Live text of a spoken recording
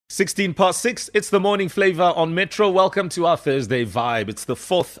16 past 6, it's the morning flavor on Metro. Welcome to our Thursday vibe. It's the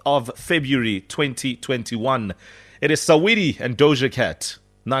 4th of February 2021. It is Sawiri and Doja Cat.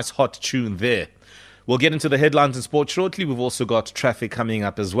 Nice hot tune there. We'll get into the headlines and sports shortly. We've also got traffic coming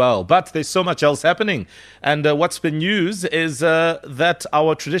up as well. But there's so much else happening. And what's been news is that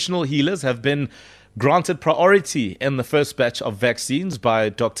our traditional healers have been granted priority in the first batch of vaccines by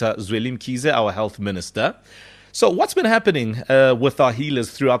Dr. Zweli Mkhize, our health minister. So what's been happening with our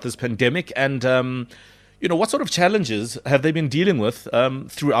healers throughout this pandemic, and what sort of challenges have they been dealing with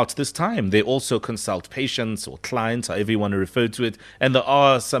throughout this time? They also consult patients or clients, however you want to refer to it, and there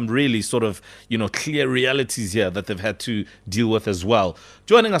are some really sort of clear realities here that they've had to deal with as well.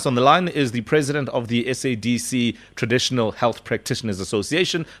 Joining us on the line is the president of the SADC Traditional Health Practitioners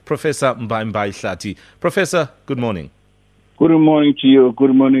Association, Professor Mbaimbai Hlathi. Professor, good morning. Good morning to you.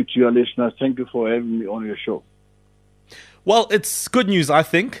 Good morning to your listeners. Thank you for having me on your show. Well, it's good news, I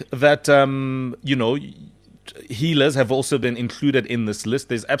think, that, healers have also been included in this list.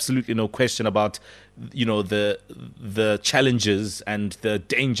 There's absolutely no question about, the challenges and the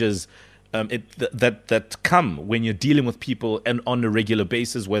dangers that come when you're dealing with people and on a regular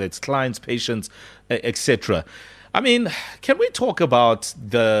basis, whether it's clients, patients, etc. I mean, can we talk about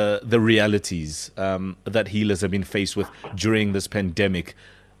the realities that healers have been faced with during this pandemic?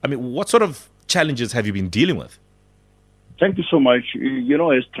 I mean, what sort of challenges have you been dealing with? Thank you so much.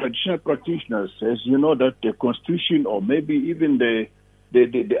 As traditional practitioners, as you know, that the Constitution or maybe even the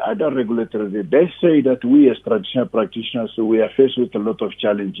other regulators, they say that we as traditional practitioners, we are faced with a lot of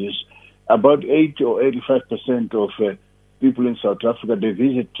challenges. About 80 or 85% of people in South Africa, they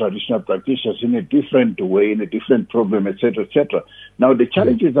visit traditional practitioners in a different way, in a different problem, etc., etc. Now, the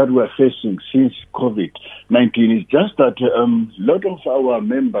challenges that we are facing since COVID-19 is just that a lot of our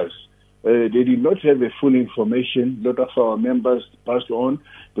members, they did not have a full information. A lot of our members passed on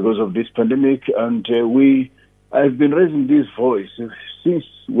because of this pandemic, and I've been raising this voice since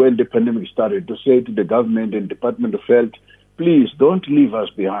when the pandemic started to say to the government and Department of Health, please don't leave us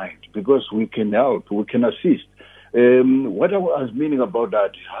behind because we can help, we can assist. What I was meaning about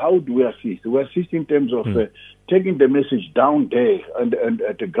that, how do we assist? We assist in terms of taking the message down there and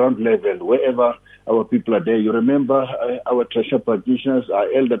at the ground level, wherever our people are there. You remember our traditional practitioners,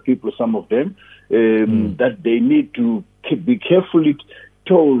 our elder people, some of them, that they need to be carefully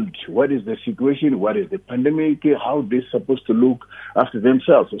told what is the situation, what is the pandemic, how they're supposed to look after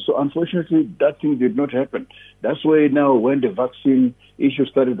themselves. So unfortunately, that thing did not happen. That's why now when the vaccine issue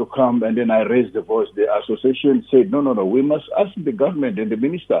started to come and then I raised the voice, the association said, no, we must ask the government and the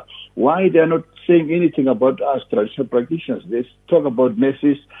minister why they are not saying anything about us traditional practitioners. They talk about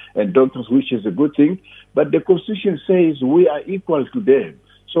nurses and doctors, which is a good thing, but the Constitution says we are equal to them.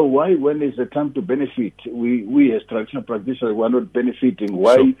 So why, when it's a time to benefit, we as traditional practitioners, we are not benefiting?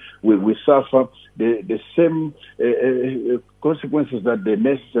 Why we suffer the same consequences that the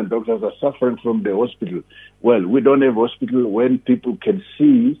nurses and doctors are suffering from the hospital? Well, we don't have hospital when people can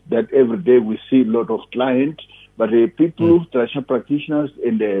see that every day we see a lot of clients, but people, traditional practitioners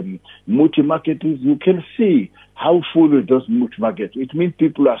in the multi-marketers, you can see how full it does multi-market. It means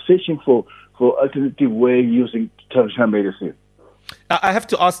people are searching for alternative way using traditional medicine. I have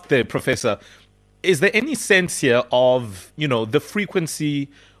to ask there, Professor, is there any sense here of, the frequency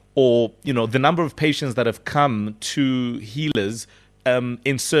or, the number of patients that have come to healers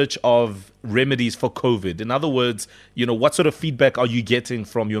in search of remedies for COVID? In other words, what sort of feedback are you getting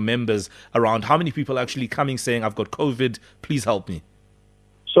from your members around how many people are actually coming saying, I've got COVID, please help me?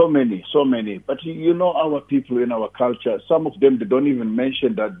 So many. But our people in our culture, some of them, they don't even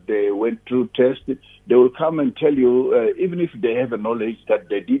mention that they went through tests. They will come and tell you, even if they have a knowledge that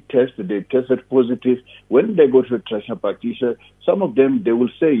they did test, they tested positive. When they go to a traditional practitioner, some of them, they will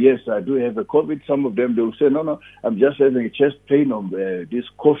say, yes, I do have a COVID. Some of them, they will say, no, I'm just having a chest pain or this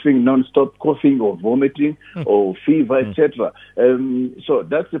coughing, non-stop coughing or vomiting or fever, etc. So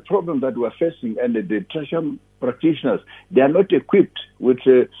that's the problem that we're facing. And the traditional practitioners, they are not equipped with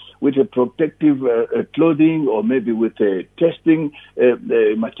a protective clothing or maybe with a testing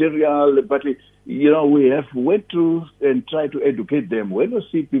material. But we have went through and tried to educate them. When you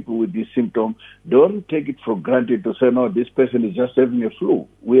see people with this symptom, don't take it for granted to say, no, this person is just having a flu.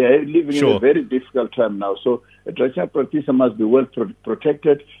 We are living in a very difficult time now. So a traditional practitioner must be well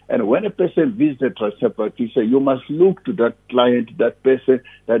protected. And when a person visits a traditional practitioner, you must look to that client, that person,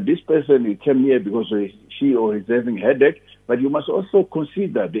 that this person he came here because she or he's having headache. But you must also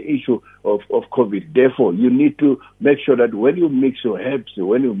consider the issue of COVID. Therefore, you need to make sure that when you mix your herbs,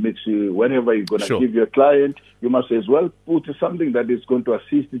 when you mix whatever you're going to give your client, you must as well put something that is going to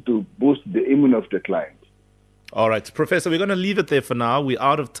assist you to boost the immune of the client. All right, Professor, we're going to leave it there for now. We're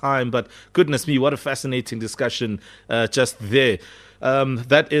out of time, but goodness me, what a fascinating discussion just there.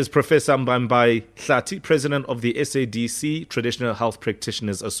 That is Professor Mbaimbai Hlathi, President of the SADC, Traditional Health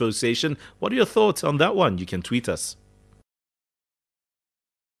Practitioners Association. What are your thoughts on that one? You can tweet us.